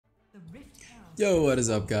Yo, what is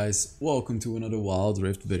up guys? Welcome to another Wild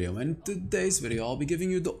Rift video, and in today's video I'll be giving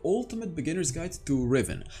you the ultimate beginner's guide to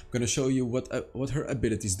Riven. I'm gonna show you what her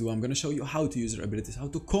abilities do. I'm gonna show you how to use her abilities, how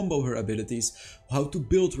to combo her abilities, how to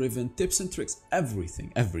build Riven, tips and tricks,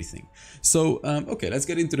 everything. So okay, let's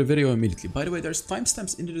get into the video immediately. By the way, there's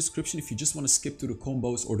timestamps in the description if you just want to skip to the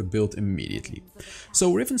combos or the build immediately.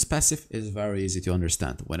 So Riven's passive is very easy to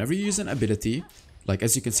understand. Whenever you use an ability, like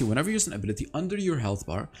as you can see, whenever you use an ability under your health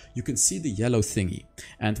bar, you can see the yellow thingy.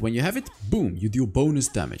 And when you have it, boom, you deal bonus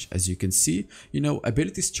damage. As you can see,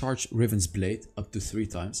 abilities charge Riven's blade up to 3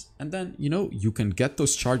 times. And then, you can get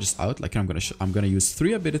those charges out. Like I'm gonna use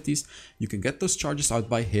 3 abilities. You can get those charges out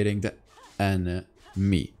by hitting the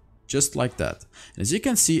enemy. Just like that. And as you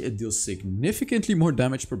can see, it deals significantly more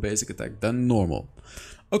damage per basic attack than normal.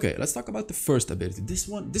 Okay, let's talk about the first ability.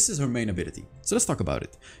 This is her main ability. So let's talk about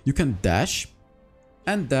it. You can dash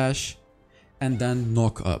and then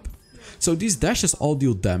knock up. So these dashes all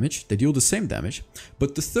deal damage. They deal the same damage,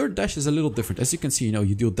 but the third dash is a little different. As you can see,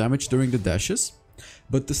 you deal damage during the dashes,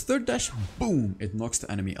 but the third dash, boom, it knocks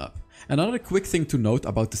the enemy up. Another quick thing to note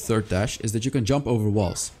about the third dash is that you can jump over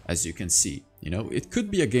walls. As you can see, it could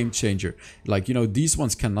be a game changer. Like, these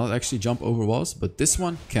ones cannot actually jump over walls, but this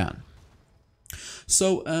one can.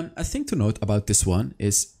 So a thing to note about this one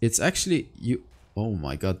is it's actually oh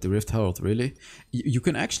my god, the Rift Herald, really? You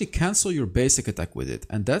can actually cancel your basic attack with it,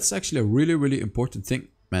 and that's actually a really important thing.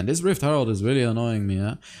 Man, this Rift Herald is really annoying me,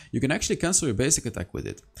 huh? You can actually cancel your basic attack with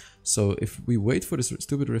it. So if we wait for this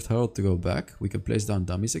stupid Rift Herald to go back, we can place down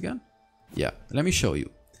dummies again. Yeah, let me show you.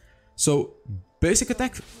 So, basic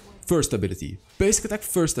attack, first ability. Basic attack,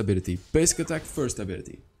 first ability. Basic attack, first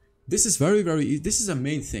ability. This is very easy. This is a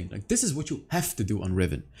main thing. Like, this is what you have to do on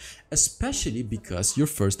Riven, especially because your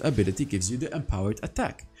first ability gives you the empowered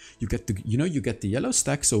attack. You get the you get the yellow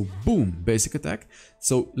stack, so boom, basic attack.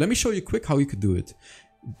 So let me show you quick how you could do it.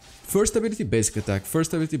 First ability, basic attack.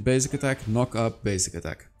 First ability, basic attack. Knock up, basic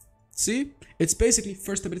attack. See, it's basically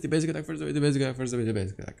first ability, basic attack. First ability, basic attack. First ability,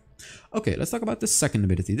 basic attack. Okay, let's talk about the second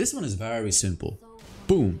ability. This one is very simple.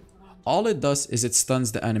 Boom. All it does is it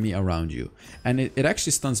stuns the enemy around you. And it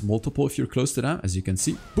actually stuns multiple if you're close to them. As you can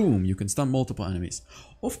see, boom, you can stun multiple enemies.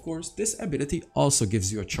 Of course, this ability also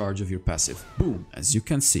gives you a charge of your passive. Boom, as you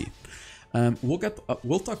can see.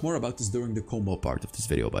 We'll talk more about this during the combo part of this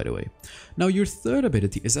video, by the way. Now, your third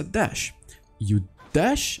ability is a dash. You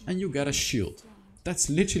dash and you get a shield. That's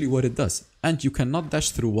literally what it does. And you cannot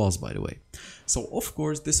dash through walls, by the way. So, of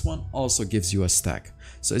course, this one also gives you a stack.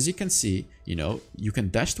 So, as you can see, you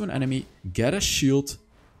can dash to an enemy, get a shield,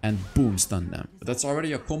 and boom, stun them. But that's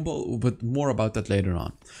already a combo, but more about that later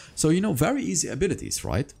on. So, very easy abilities,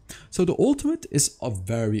 right? So, the ultimate is a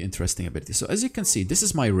very interesting ability. So, as you can see, this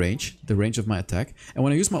is my range, the range of my attack. And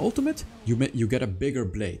when I use my ultimate, you get a bigger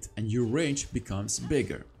blade, and your range becomes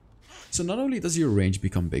bigger. So not only does your range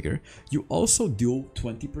become bigger, you also deal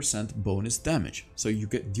 20% bonus damage. So you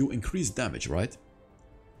deal increased damage, right?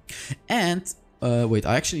 And wait,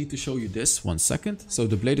 I actually need to show you this 1 second. So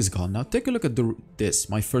the blade is gone. Now take a look at this,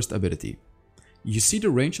 my first ability. You see the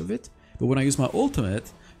range of it, but when I use my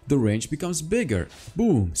ultimate, the range becomes bigger.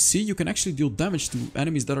 Boom. See, you can actually deal damage to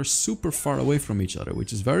enemies that are super far away from each other,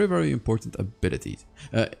 which is very important ability.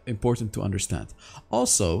 Important to understand.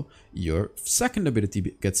 Also, your second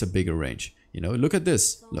ability gets a bigger range. Look at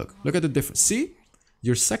this. Look at the difference. See?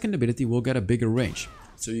 Your second ability will get a bigger range.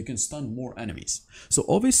 So you can stun more enemies. So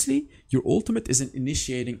obviously, your ultimate is an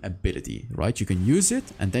initiating ability, right? You can use it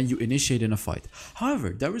and then you initiate in a fight. However,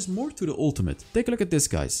 there is more to the ultimate. Take a look at this,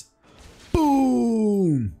 guys.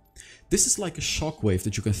 Boom! This is like a shockwave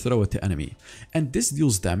that you can throw at the enemy. And this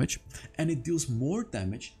deals damage, and it deals more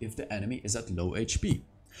damage if the enemy is at low HP.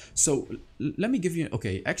 So let me give you,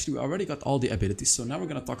 okay, actually we already got all the abilities, so now we're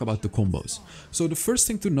going to talk about the combos. So the first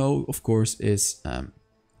thing to know, of course, is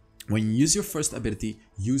when you use your first ability,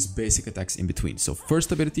 use basic attacks in between. So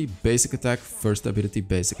first ability, basic attack, first ability,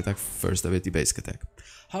 basic attack, first ability, basic attack.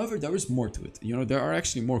 However, there is more to it. There are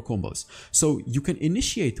actually more combos. So you can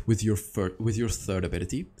initiate with your third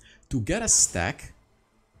ability to get a stack,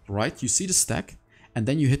 right? You see the stack, and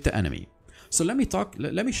then you hit the enemy. So let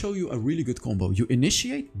me show you a really good combo. You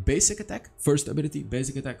initiate basic attack, first ability,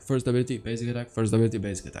 basic attack, first ability, basic attack, first ability,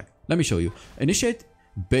 basic attack. Let me show you. Initiate.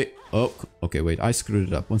 Oh, okay, wait, I screwed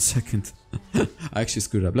it up. 1 second. I actually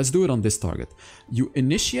screwed it up. Let's do it on this target. You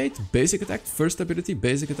initiate basic attack, first ability,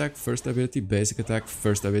 basic attack, first ability, basic attack,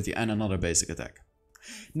 first ability, and another basic attack.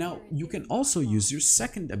 Now, you can also use your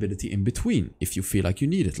second ability in between if you feel like you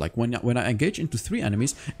need it. Like when I engage into 3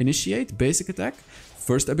 enemies, initiate basic attack,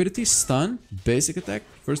 first ability, stun, basic attack,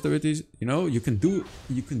 first abilities, you can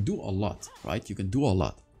do a lot, right? You can do a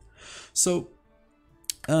lot. So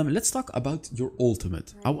let's talk about your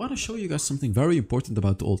ultimate. I want to show you guys something very important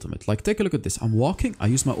about the ultimate. Like, take a look at this. I'm walking, I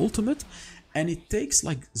use my ultimate, and it takes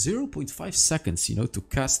like 0.5 seconds, you know, to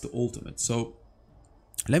cast the ultimate. So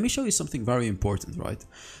let me show you something very important, right?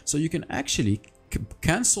 So you can actually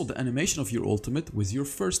cancel the animation of your ultimate with your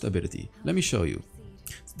first ability. Let me show you.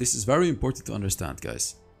 This is very important to understand,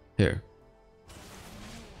 guys. Here.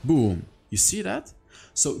 Boom. You see that?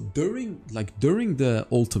 So during the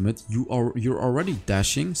ultimate, you're already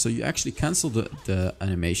dashing, so you actually cancel the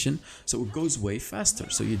animation, so it goes way faster,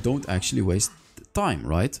 so you don't actually waste time,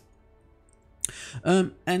 right?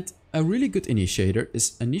 And a really good initiator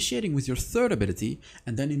is initiating with your third ability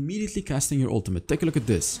and then immediately casting your ultimate. Take a look at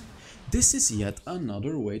this. This is yet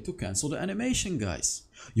another way to cancel the animation, guys.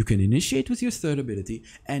 You can initiate with your third ability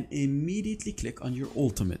and immediately click on your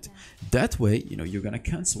ultimate. That way, you know, you're gonna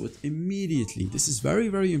cancel it immediately. This is very,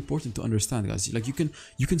 very important to understand, guys. Like, you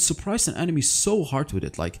can surprise an enemy so hard with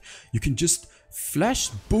it. Like, you can just flash,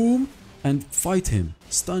 boom, and fight him,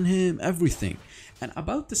 stun him, everything. And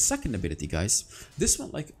about the second ability, guys, this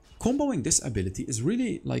one, like, comboing this ability is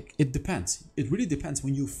really, like, it depends. It really depends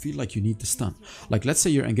when you feel like you need to stun. Like, let's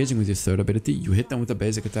say you're engaging with your third ability, you hit them with a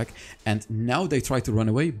basic attack, and now they try to run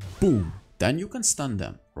away, boom, then you can stun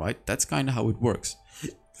them, right? That's kind of how it works.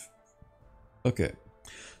 Okay,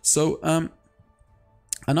 so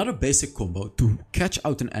another basic combo to catch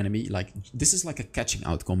out an enemy, like this is like a catching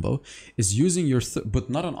out combo, is using your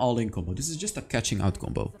but not an all-in combo. This is just a catching out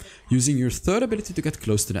combo. Using your third ability to get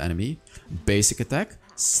close to the enemy, basic attack,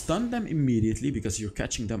 stun them immediately because you're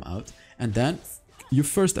catching them out, and then your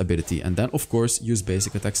first ability, and then of course use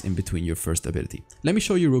basic attacks in between your first ability. Let me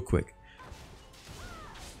show you real quick.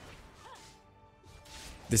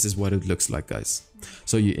 This is what it looks like, guys.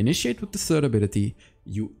 So you initiate with the third ability.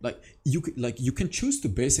 You can choose to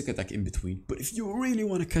basic attack in between, but if you really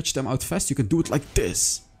want to catch them out fast, you can do it like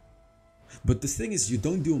this. But the thing is, you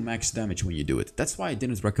don't do max damage when you do it. That's why I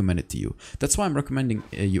didn't recommend it to you. That's why I'm recommending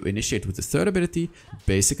you initiate with the third ability,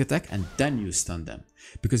 basic attack, and then you stun them,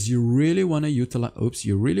 because you really want to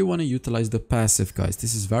utilize the passive, guys.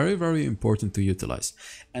 This is very, very important to utilize.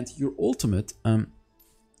 And your ultimate,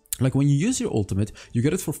 like when you use your ultimate, you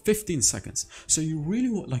get it for 15 seconds. So you really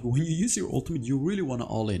want, like when you use your ultimate, you really want to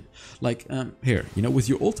all in. Like here, you know, with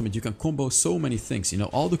your ultimate, you can combo so many things. You know,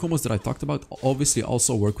 all the combos that I talked about obviously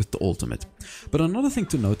also work with the ultimate. But another thing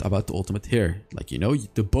to note about the ultimate here, like, you know,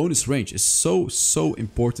 the bonus range is so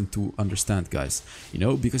important to understand, guys. You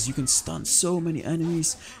know, because you can stun so many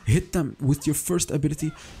enemies, hit them with your first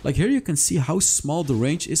ability. Like here you can see how small the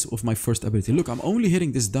range is of my first ability. Look, I'm only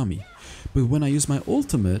hitting this dummy. But when I use my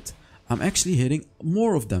ultimate, I'm actually hitting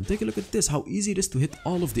more of them. Take a look at this, how easy it is to hit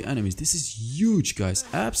all of the enemies. This is huge, guys.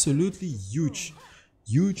 Absolutely huge.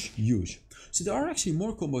 Huge. So there are actually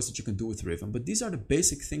more combos that you can do with Riven, but these are the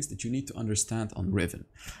basic things that you need to understand on Riven.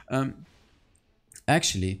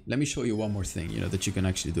 Actually, let me show you one more thing, you know, that you can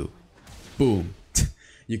actually do. Boom.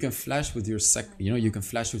 You can flash with your you can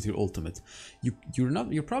flash with your ultimate.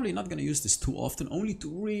 You're probably not gonna use this too often, only to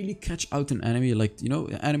really catch out an enemy. Like, you know,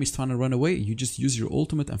 enemies trying to run away, you just use your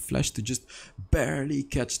ultimate and flash to just barely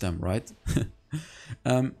catch them, right?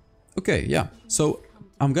 Okay, yeah. So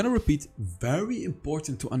I'm gonna repeat, very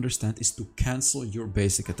important to understand is to cancel your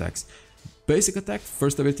basic attacks. Basic attack,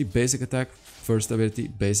 first ability, basic attack, first ability,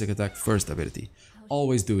 basic attack, first ability.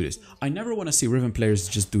 Always do this. I never want to see Riven players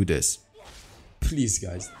just do this. Please,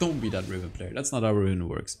 guys, don't be that Riven player. That's not how Riven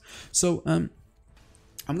works. So, I'm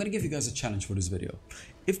gonna give you guys a challenge for this video.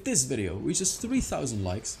 If this video reaches 3,000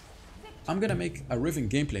 likes, I'm gonna make a Riven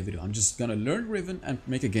gameplay video. I'm just gonna learn Riven and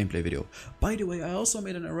make a gameplay video. By the way, I also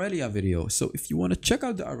made an Aurelia video. So if you want to check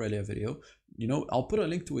out the Aurelia video, you know, I'll put a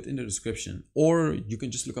link to it in the description, or you can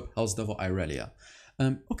just look up HellsDevil Aurelia.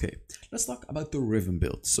 Okay, let's talk about the Riven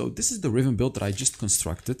build. So this is the Riven build that I just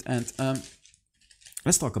constructed, and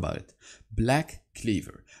let's talk about it. Black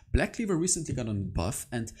Cleaver. Black Cleaver recently got a buff,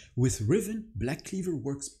 and with Riven, Black Cleaver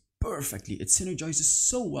works perfectly. It synergizes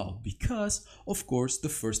so well because, of course, the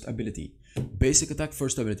first ability. Basic attack,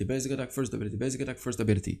 first ability, basic attack, first ability, basic attack, first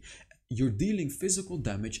ability. You're dealing physical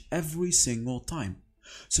damage every single time.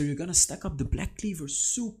 So you're gonna stack up the Black Cleaver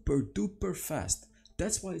super duper fast.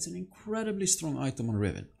 That's why it's an incredibly strong item on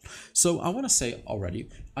Riven. So I want to say already,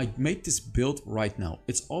 I made this build right now.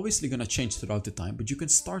 It's obviously going to change throughout the time, but you can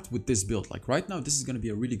start with this build. Like right now, this is going to be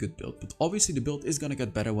a really good build, but obviously the build is going to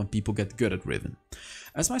get better when people get good at Riven.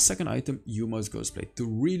 As my second item, Yuma's Ghostblade, to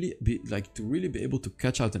really be able to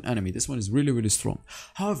catch out an enemy. This one is really strong.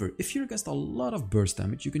 However, if you're against a lot of burst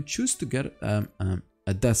damage, you can choose to get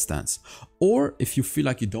a death stance. Or if you feel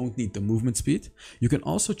like you don't need the movement speed, you can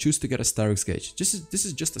also choose to get a Starix Gauge. This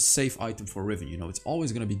is just a safe item for Riven, you know, it's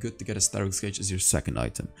always going to be good to get a Starix Gauge as your second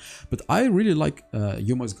item. But I really like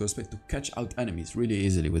Yuma's Ghostblade to catch out enemies really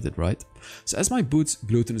easily with it, right? So as my boots,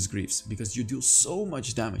 Glutinous Griefs, because you deal so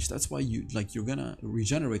much damage, that's why you're gonna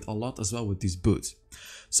regenerate a lot as well with these boots.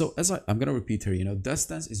 So as I'm gonna repeat here, you know, Death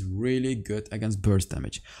Stance is really good against burst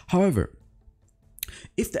damage. However,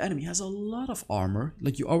 if the enemy has a lot of armor,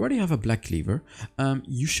 like you already have a Black Cleaver,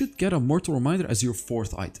 you should get a Mortal Reminder as your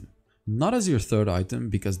fourth item. Not as your third item,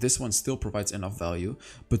 because this one still provides enough value,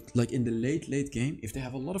 but like in the late game, if they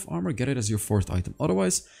have a lot of armor, get it as your fourth item.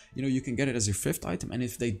 Otherwise, you know, you can get it as your fifth item, and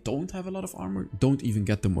if they don't have a lot of armor, don't even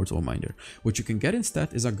get the Mortal Reminder. What you can get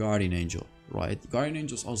instead is a Guardian Angel, right? Guardian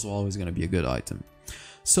Angel is also always going to be a good item.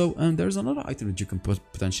 So there's another item that you can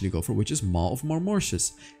potentially go for, which is Maw of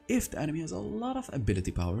Marmortius. If the enemy has a lot of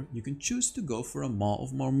ability power, you can choose to go for a Maw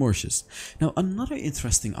of Marmortius. Now another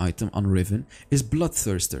interesting item on Riven is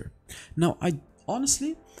Bloodthirster. Now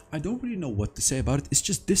honestly, I don't really know what to say about it. It's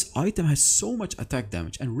just this item has so much attack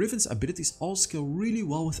damage, and Riven's abilities all scale really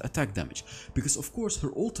well with attack damage, because of course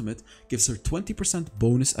her ultimate gives her 20%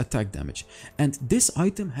 bonus attack damage, and this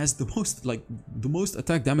item has the most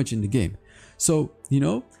attack damage in the game. So, you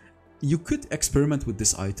know, you could experiment with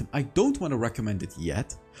this item. I don't want to recommend it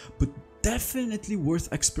yet, but definitely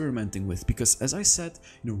worth experimenting with, because as I said,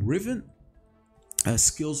 you know, Riven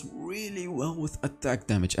skills really well with attack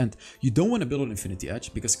damage, and you don't want to build on Infinity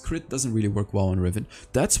Edge because crit doesn't really work well on Riven.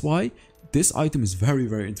 That's why this item is very,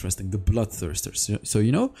 very interesting, the Bloodthirster. So,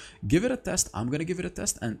 you know, give it a test. I'm gonna give it a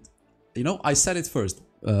test, and you know, I said it first,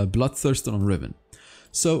 Bloodthirster on Riven.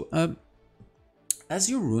 So as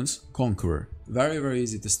your runes, Conqueror, very, very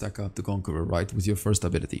easy to stack up the Conqueror, right, with your first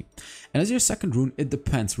ability. And as your second rune, it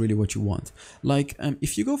depends really what you want. Like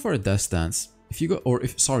if you go for a Death Stance, if you go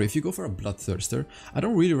for a Bloodthirster, I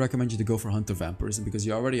don't really recommend you to go for Hunter Vampirism, because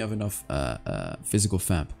you already have enough physical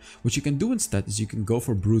vamp. What you can do instead is you can go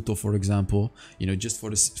for Brutal, for example, you know, just for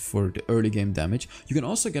the early game damage. You can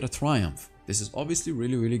also get a Triumph. This is obviously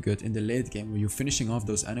really, really good in the late game where you're finishing off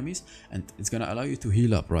those enemies, and it's gonna allow you to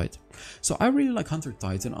heal up, right? So I really like Hunter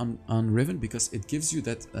Titan on Riven, because it gives you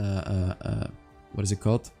that what is it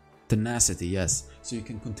called? Tenacity, yes. So you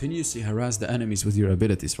can continuously harass the enemies with your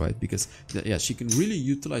abilities, right? Because yeah, she can really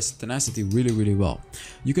utilize tenacity really, really well.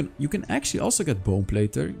 You can actually also get bone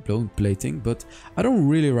plating, but I don't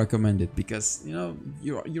really recommend it, because you know,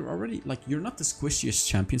 you're already like, you're not the squishiest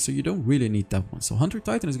champion, so you don't really need that one. So Hunter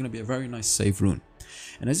Titan is going to be a very nice safe rune.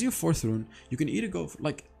 And as your fourth rune, you can either go for,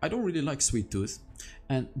 like, I don't really like Sweet Tooth,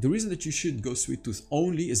 and the reason that you should go Sweet Tooth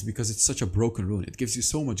only is because it's such a broken rune. It gives you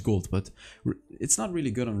so much gold, but it's not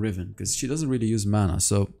really good on Riven because she doesn't really use mana.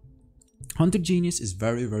 So Hunter Genius is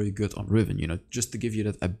very, very good on Riven, you know, just to give you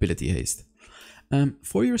that ability haste.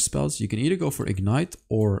 For your spells, you can either go for Ignite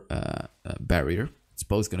or Barrier. It's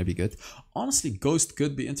both gonna be good. Honestly, Ghost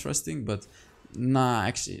could be interesting, but nah,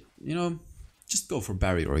 actually, you know, just go for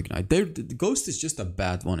Barrier or Ignite. The Ghost is just a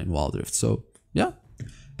bad one in Wild Rift. So yeah,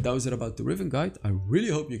 that was it about the Riven guide. I really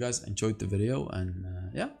hope you guys enjoyed the video, and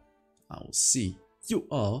yeah, I will see you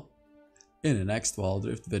all in the next Wild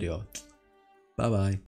Rift video. Bye bye.